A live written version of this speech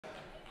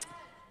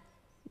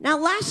Now,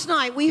 last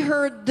night we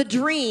heard the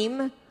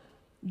dream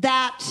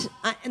that,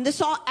 and this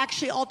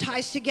all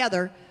ties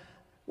together.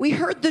 We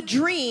heard the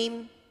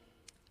dream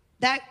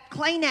that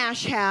Clay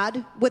Nash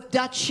had with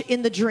Dutch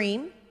in the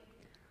dream.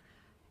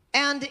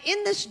 And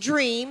in this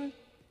dream,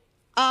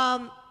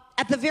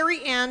 at the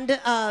very end,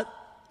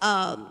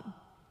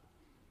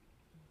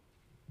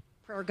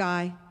 prayer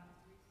guy,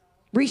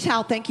 Reese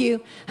Howe, thank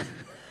you,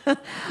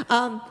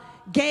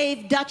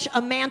 gave Dutch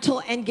a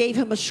mantle and gave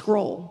him a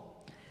scroll.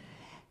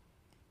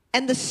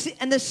 And the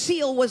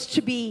seal was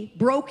to be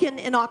broken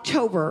in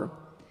October,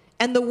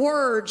 and the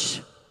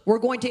words were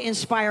going to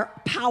inspire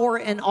power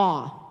and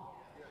awe.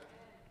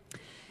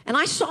 And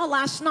I saw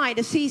last night,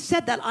 as he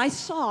said that, I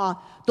saw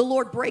the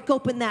Lord break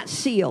open that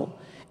seal,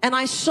 and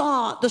I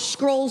saw the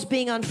scrolls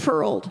being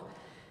unfurled.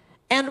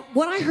 And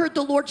what I heard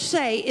the Lord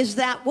say is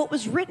that what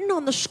was written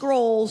on the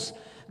scrolls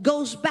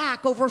goes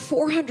back over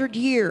 400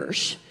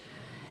 years.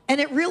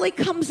 And it really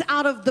comes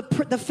out of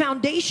the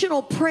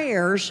foundational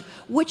prayers,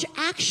 which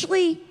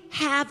actually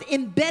have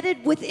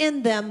embedded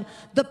within them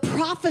the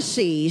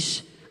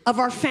prophecies of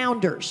our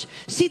founders.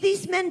 See,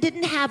 these men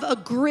didn't have a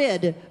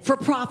grid for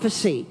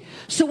prophecy.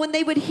 So when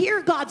they would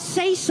hear God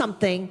say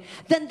something,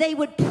 then they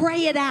would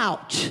pray it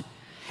out.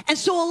 And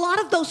so a lot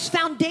of those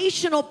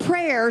foundational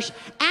prayers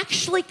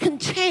actually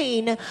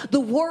contain the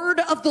word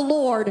of the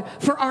Lord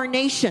for our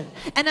nation.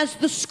 And as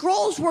the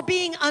scrolls were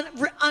being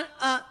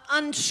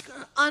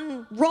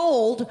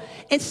unrolled,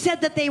 it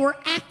said that they were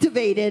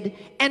activated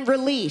and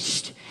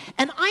released.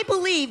 And I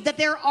believe that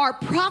there are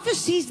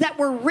prophecies that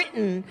were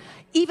written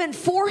even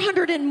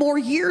 400 and more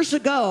years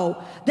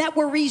ago that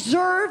were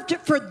reserved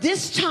for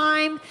this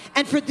time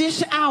and for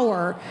this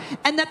hour,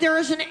 and that there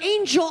is an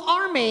angel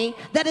army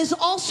that is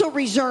also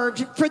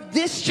reserved for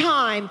this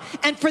time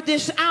and for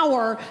this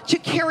hour to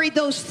carry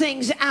those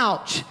things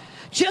out.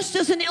 Just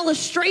as an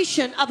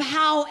illustration of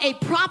how a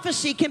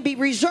prophecy can be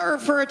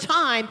reserved for a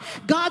time,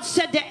 God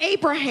said to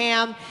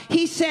Abraham,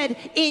 he said,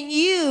 in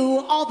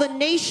you, all the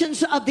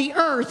nations of the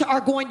earth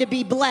are going to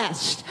be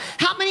blessed.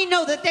 How many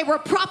know that they were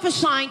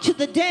prophesying to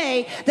the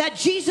day that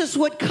Jesus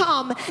would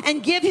come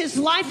and give his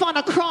life on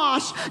a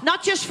cross,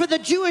 not just for the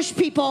Jewish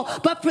people,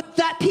 but for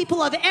that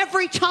people of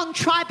every tongue,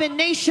 tribe, and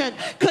nation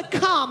could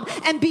come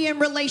and be in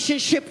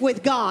relationship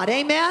with God.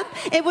 Amen?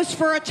 It was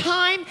for a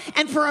time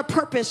and for a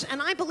purpose.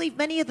 And I believe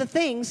many of the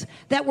things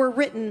that were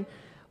written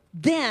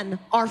then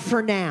are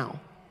for now.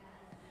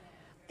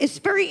 It's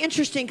very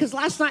interesting because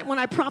last night when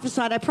I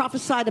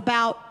prophesied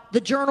about the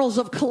journals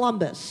of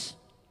Columbus.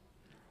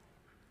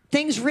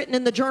 Things written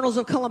in the journals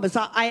of Columbus.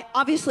 I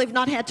obviously have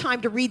not had time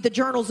to read the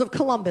journals of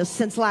Columbus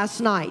since last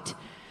night.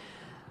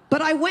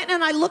 But I went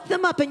and I looked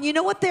them up, and you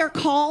know what they're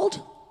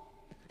called?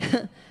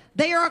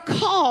 They are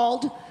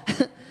called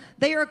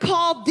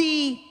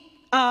the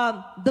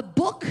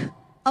Book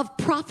of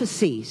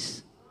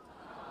Prophecies.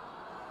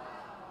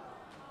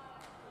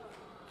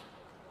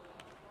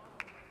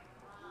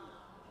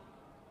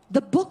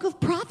 The Book of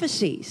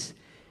Prophecies.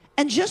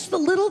 And just the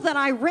little that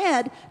I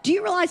read, do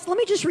you realize, let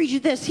me just read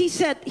you this. He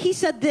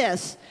said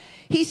this,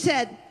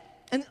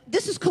 and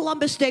this is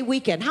Columbus Day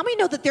weekend. How many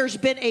know that there's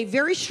been a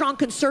very strong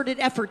concerted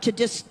effort to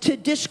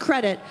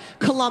discredit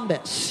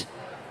Columbus?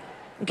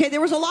 Okay,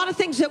 there was a lot of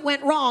things that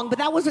went wrong, but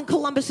that wasn't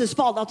Columbus's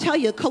fault. I'll tell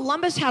you,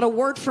 Columbus had a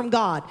word from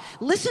God.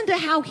 Listen to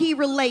how he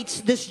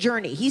relates this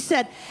journey. He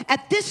said,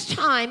 at this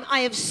time I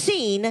have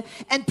seen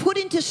and put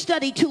into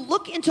study to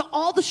look into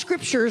all the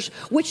scriptures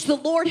which the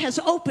Lord has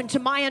opened to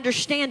my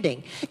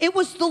understanding. It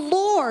was the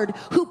Lord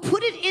who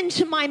put it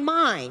into my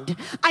mind.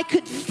 I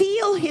could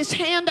feel his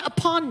hand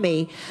upon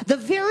me. The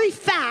very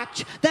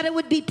fact that it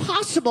would be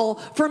possible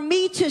for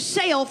me to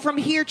sail from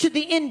here to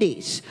the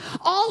Indies.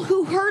 All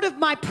who heard of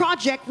my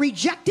project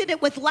rejected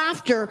it with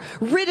laughter,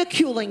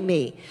 ridiculing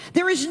me.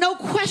 There is no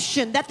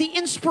question that the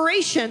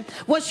inspiration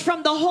was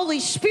from the Holy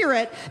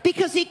Spirit,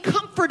 because he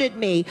comforted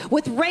me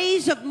with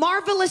rays of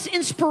marvelous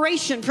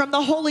inspiration from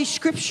the Holy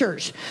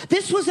Scriptures.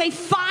 This was a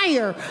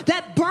fire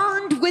that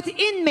burned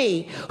within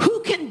me.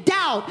 Who can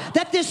doubt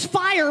that this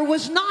fire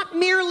was not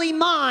merely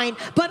mine,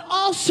 but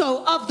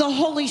also of the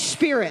Holy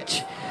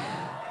Spirit?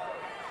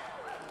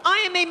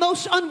 I am a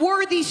most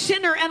unworthy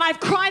sinner, and I've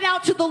cried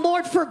out to the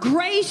Lord for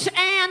grace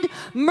and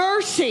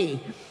mercy,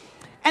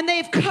 and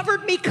they've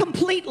covered me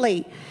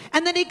completely.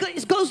 And then he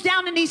goes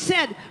down and he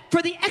said,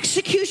 for the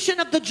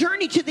execution of the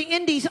journey to the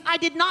Indies, I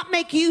did not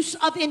make use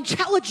of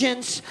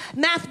intelligence,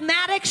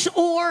 mathematics,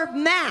 or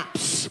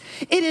maps.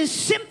 It is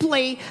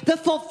simply the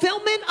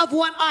fulfillment of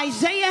what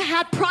Isaiah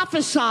had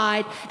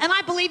prophesied. And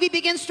I believe he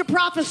begins to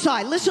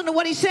prophesy. Listen to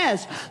what he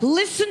says.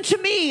 Listen to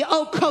me,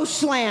 O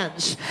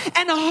coastlands,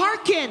 and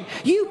hearken,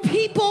 you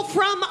people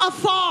from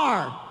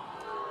afar.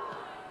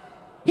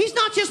 He's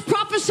not just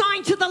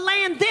prophesying to the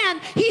land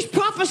then, he's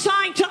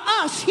prophesying to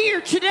us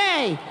here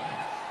today.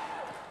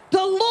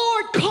 The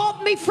Lord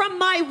called me from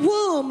my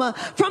womb,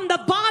 from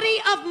the body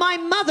of my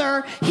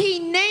mother. He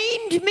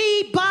named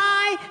me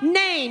by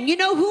name. You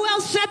know who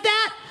else said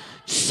that?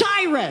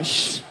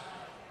 Cyrus.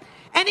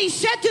 And he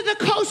said to the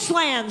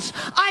coastlands,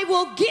 I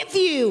will give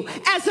you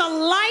as a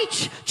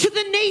light to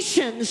the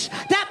nations,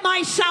 that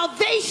my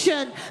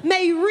salvation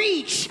may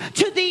reach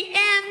to the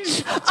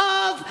ends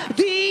of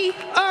the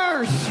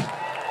earth.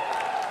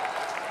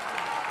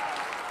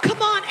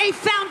 Come on, a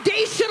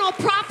foundational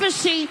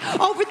prophecy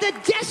over the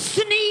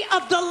destiny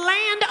of the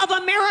land of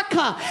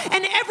America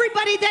and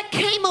everybody that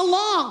came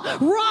along.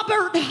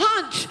 Robert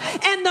Hunt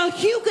and the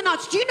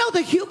Huguenots. Do you know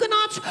the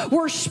Huguenots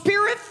were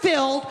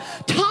spirit-filled,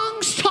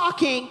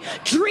 tongues-talking,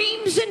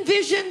 dreams and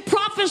vision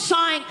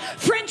prophesying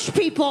French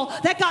people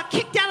that got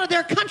kicked out of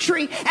their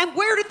country? And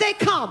where did they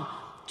come?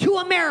 To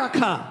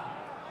America.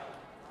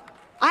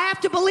 I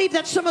have to believe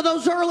that some of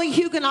those early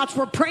Huguenots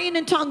were praying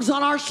in tongues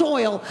on our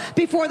soil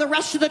before the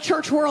rest of the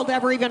church world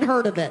ever even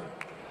heard of it.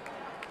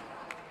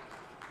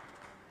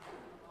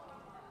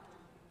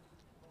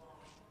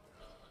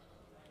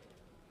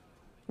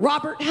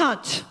 Robert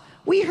Hunt.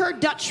 We heard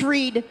Dutch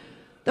read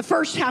the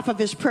first half of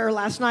his prayer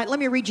last night. Let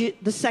me read you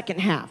the second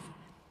half.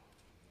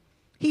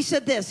 He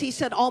said this. He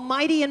said,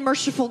 Almighty and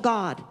merciful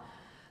God,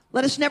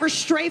 let us never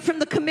stray from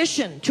the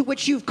commission to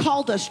which you've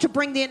called us to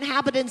bring the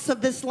inhabitants of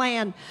this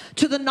land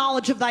to the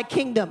knowledge of thy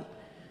kingdom.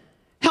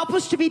 Help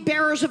us to be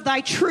bearers of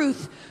thy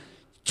truth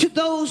to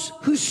those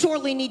who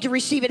sorely need to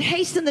receive it.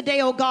 Hasten the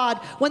day, O God,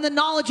 when the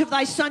knowledge of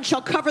thy Son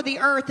shall cover the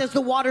earth as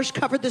the waters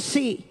cover the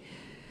sea.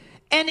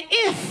 And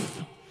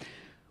if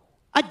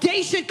a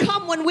day should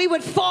come when we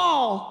would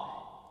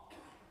fall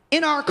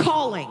in our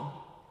calling,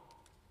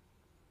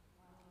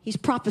 he's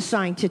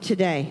prophesying to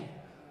today.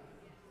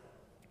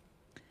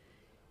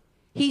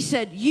 He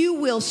said, you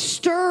will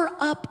stir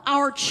up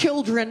our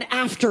children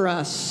after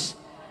us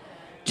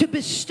to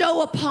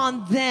bestow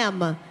upon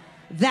them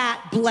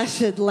that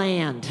blessed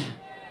land.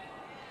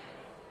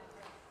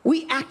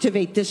 We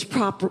activate this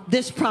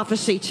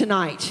prophecy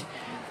tonight.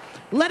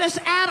 Let us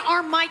add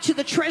our might to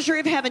the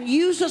treasury of heaven.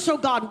 Use us, O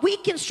God,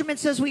 weak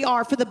instruments as we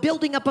are, for the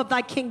building up of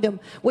thy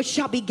kingdom, which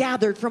shall be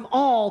gathered from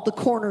all the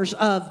corners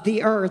of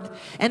the earth.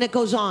 And it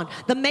goes on.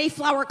 The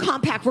Mayflower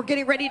Compact, we're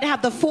getting ready to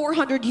have the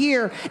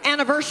 400-year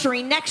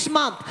anniversary next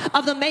month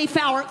of the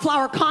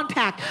Mayflower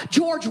Compact.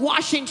 George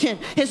Washington,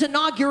 his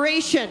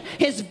inauguration,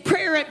 his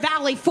prayer at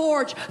Valley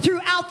Forge,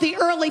 throughout the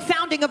early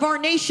founding of our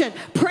nation,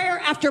 prayer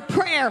after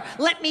prayer,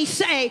 let me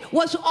say,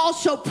 was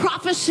also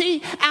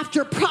prophecy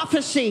after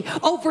prophecy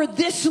over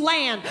this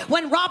land.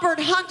 When Robert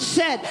Hunt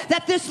said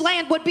that this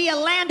land would be a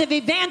land of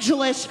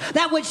evangelists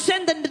that would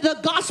send the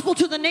gospel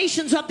to the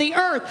nations of the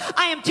earth,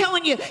 I am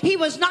telling you, he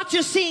was not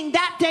just seeing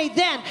that day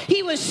then,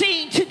 he was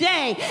seeing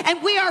today.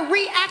 And we are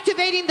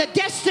reactivating the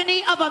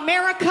destiny of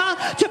America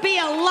to be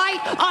a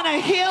light on a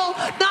hill,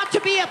 not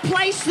to be a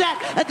place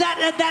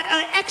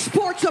that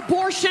exports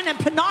abortion and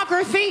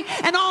pornography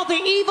and all the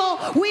evil.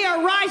 We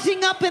are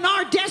rising up in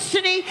our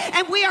destiny,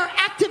 and we are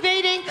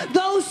activating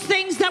those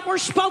things that were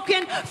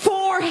spoken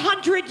 400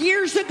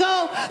 years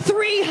ago,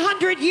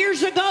 300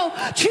 years ago,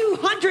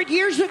 200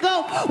 years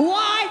ago.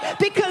 Why?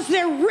 Because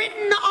they're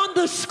written on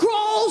the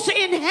scrolls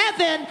in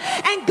heaven,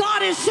 and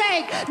God is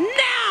saying,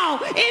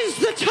 now is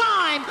the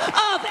time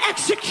of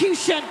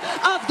execution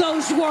of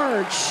those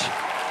words.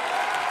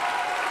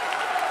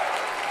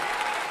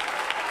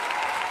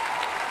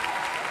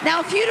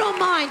 Now, if you don't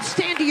mind,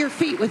 stand to your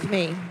feet with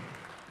me.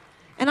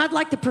 And I'd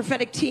like the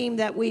prophetic team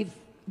that we've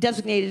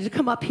designated to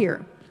come up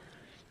here.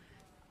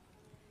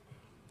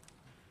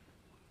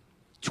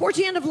 Towards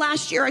the end of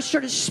last year, I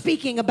started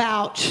speaking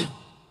about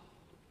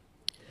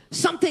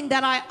something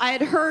that I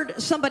had heard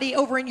somebody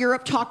over in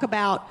Europe talk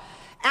about.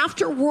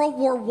 After World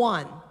War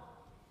I,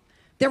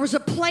 there was a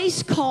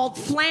place called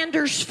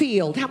Flanders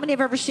Field. How many have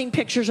ever seen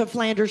pictures of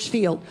Flanders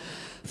Field?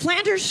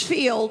 Flanders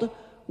Field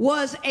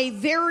was a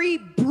very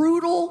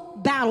brutal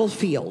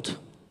battlefield.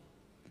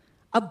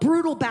 A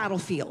brutal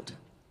battlefield.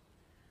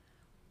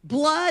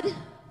 Blood,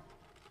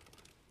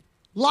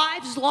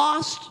 lives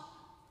lost,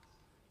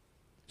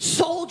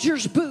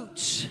 soldiers'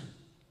 boots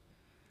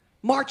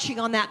marching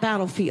on that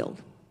battlefield.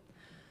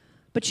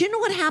 But you know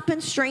what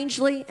happened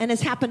strangely, and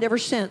has happened ever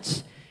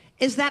since,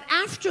 is that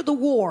after the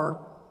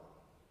war,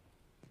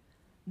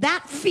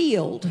 that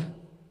field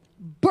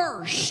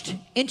burst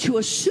into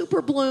a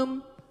super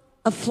bloom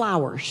of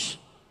flowers.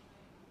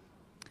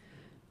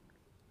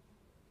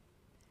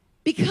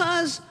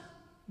 Because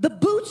the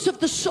boots of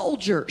the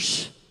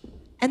soldiers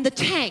and the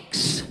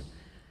tanks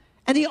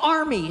and the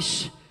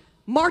armies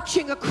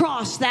marching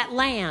across that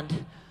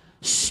land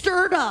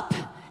stirred up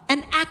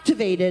and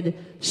activated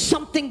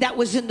something that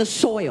was in the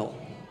soil.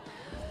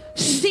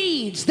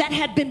 Seeds that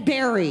had been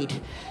buried,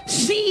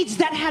 seeds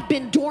that had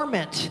been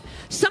dormant,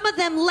 some of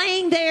them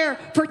laying there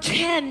for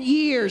 10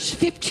 years,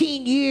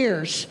 15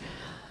 years.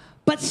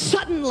 But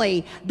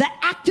suddenly, the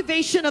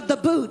activation of the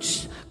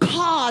boots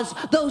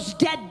caused those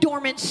dead,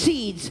 dormant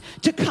seeds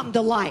to come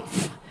to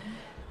life.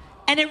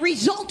 And it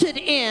resulted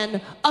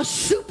in a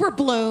super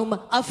bloom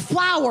of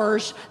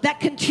flowers that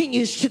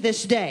continues to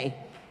this day.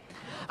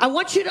 I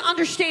want you to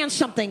understand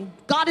something.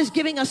 God is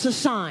giving us a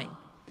sign.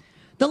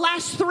 The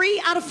last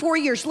 3 out of 4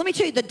 years, let me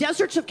tell you, the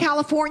deserts of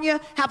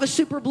California have a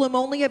super bloom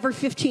only every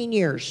 15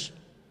 years.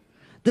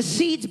 The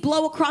seeds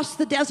blow across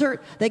the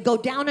desert. They go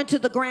down into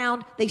the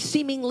ground. They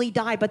seemingly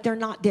die, but they're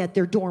not dead.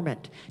 They're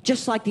dormant,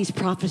 just like these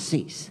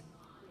prophecies.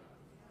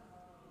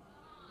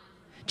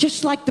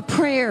 Just like the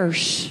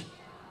prayers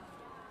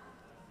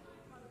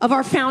of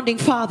our founding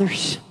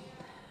fathers.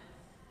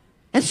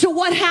 And so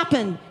what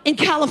happened in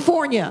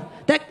California?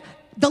 That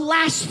the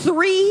last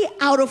 3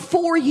 out of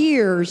 4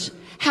 years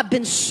have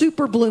been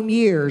super bloom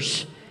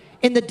years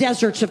in the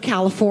deserts of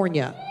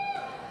California.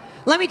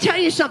 Let me tell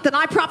you something.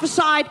 I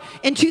prophesied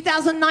in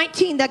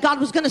 2019 that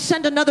God was going to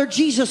send another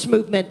Jesus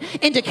movement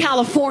into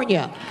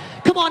California.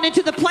 Come on,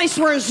 into the place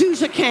where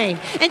Azusa came,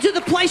 into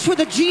the place where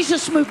the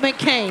Jesus movement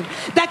came,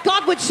 that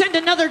God would send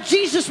another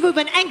Jesus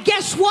movement. And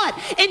guess what?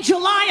 In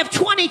July of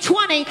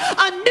 2020,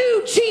 a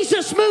new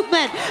Jesus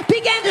movement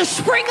began to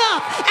spring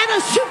up,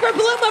 and a super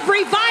bloom of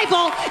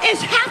revival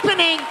is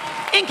happening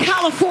in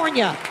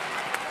California.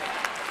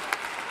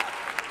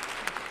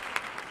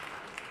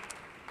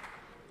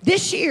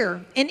 This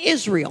year in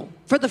Israel,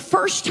 for the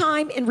first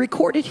time in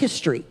recorded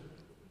history,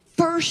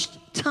 first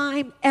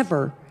time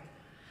ever,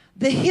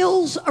 the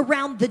hills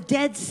around the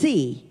Dead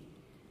Sea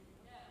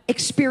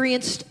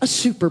experienced a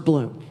super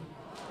bloom.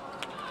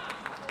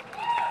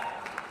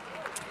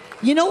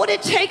 You know what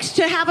it takes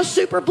to have a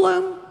super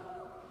bloom?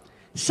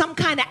 Some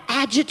kind of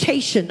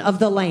agitation of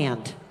the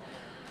land.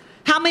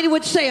 How many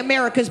would say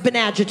America's been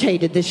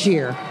agitated this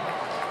year?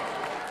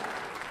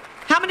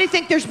 How many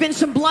think there's been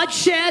some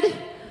bloodshed?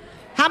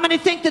 How many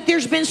think that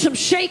there's been some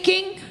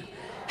shaking?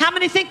 How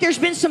many think there's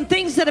been some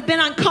things that have been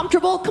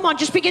uncomfortable? Come on,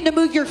 just begin to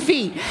move your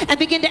feet and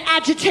begin to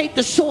agitate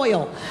the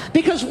soil.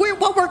 Because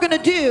what we're going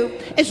to do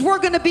is we're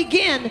going to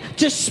begin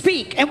to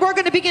speak, and we're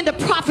going to begin to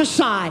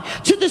prophesy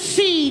to the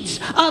seeds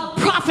of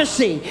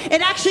prophecy.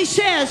 It actually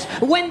says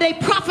when they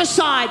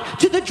prophesied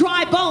to the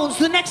dry bones,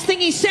 the next thing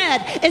he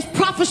said is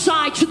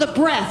prophesy to the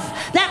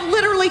breath. That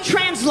literally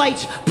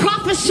translates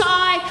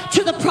prophesy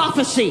to the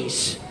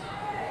prophecies.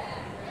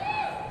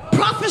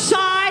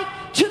 Prophesy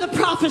to the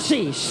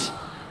prophecies.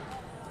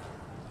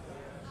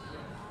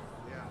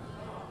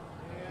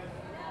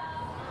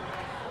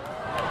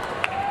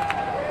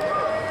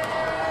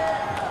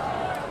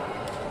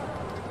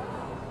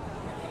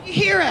 You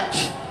hear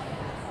it?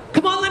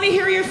 Come on, let me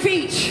hear your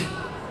feet.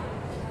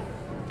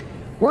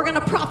 We're going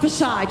to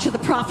prophesy to the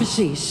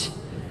prophecies.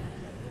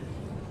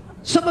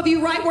 Some of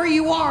you right where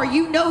you are,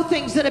 you know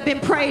things that have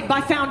been prayed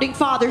by founding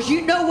fathers.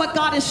 You know what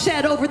God has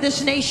said over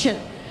this nation.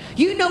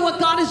 You know what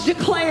God has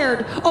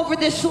declared over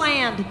this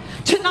land.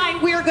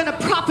 Tonight we are going to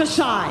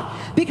prophesy.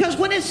 Because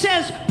when it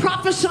says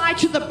prophesy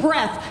to the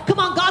breath, come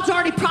on, God's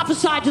already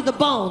prophesied to the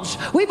bones.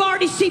 We've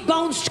already seen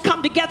bones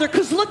come together,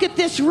 because look at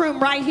this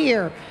room right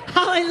here.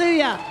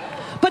 Hallelujah.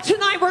 But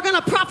tonight we're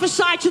going to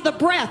prophesy to the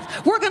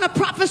breath. We're going to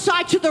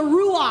prophesy to the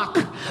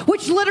ruach,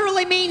 which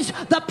literally means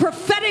the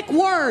prophetic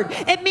word.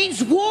 It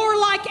means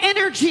warlike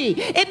energy.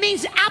 It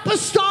means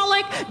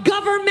apostolic,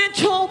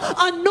 governmental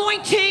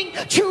anointing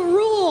to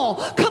rule.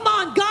 Come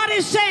on, God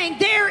is saying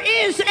there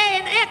is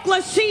an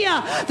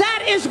ecclesia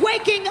that is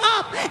waking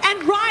up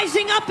and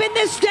rising up in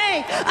this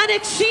day. An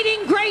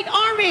exceeding great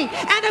army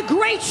and a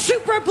great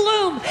super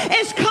bloom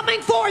is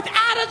coming forth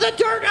out of the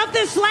dirt of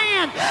this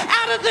land,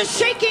 out of the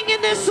shaking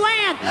in this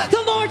land.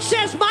 The Lord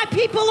says, my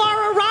people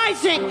are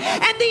arising,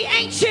 and the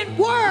ancient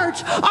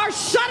words are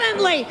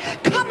suddenly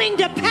coming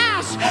to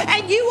pass,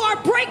 and you are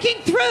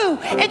breaking through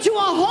into a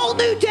whole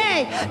new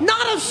day,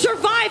 not of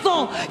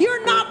survival.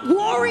 You're not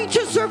warring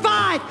to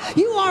survive.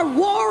 You are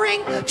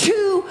warring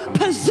to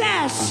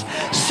possess,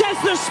 says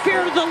the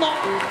Spirit of the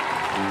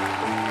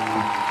Lord.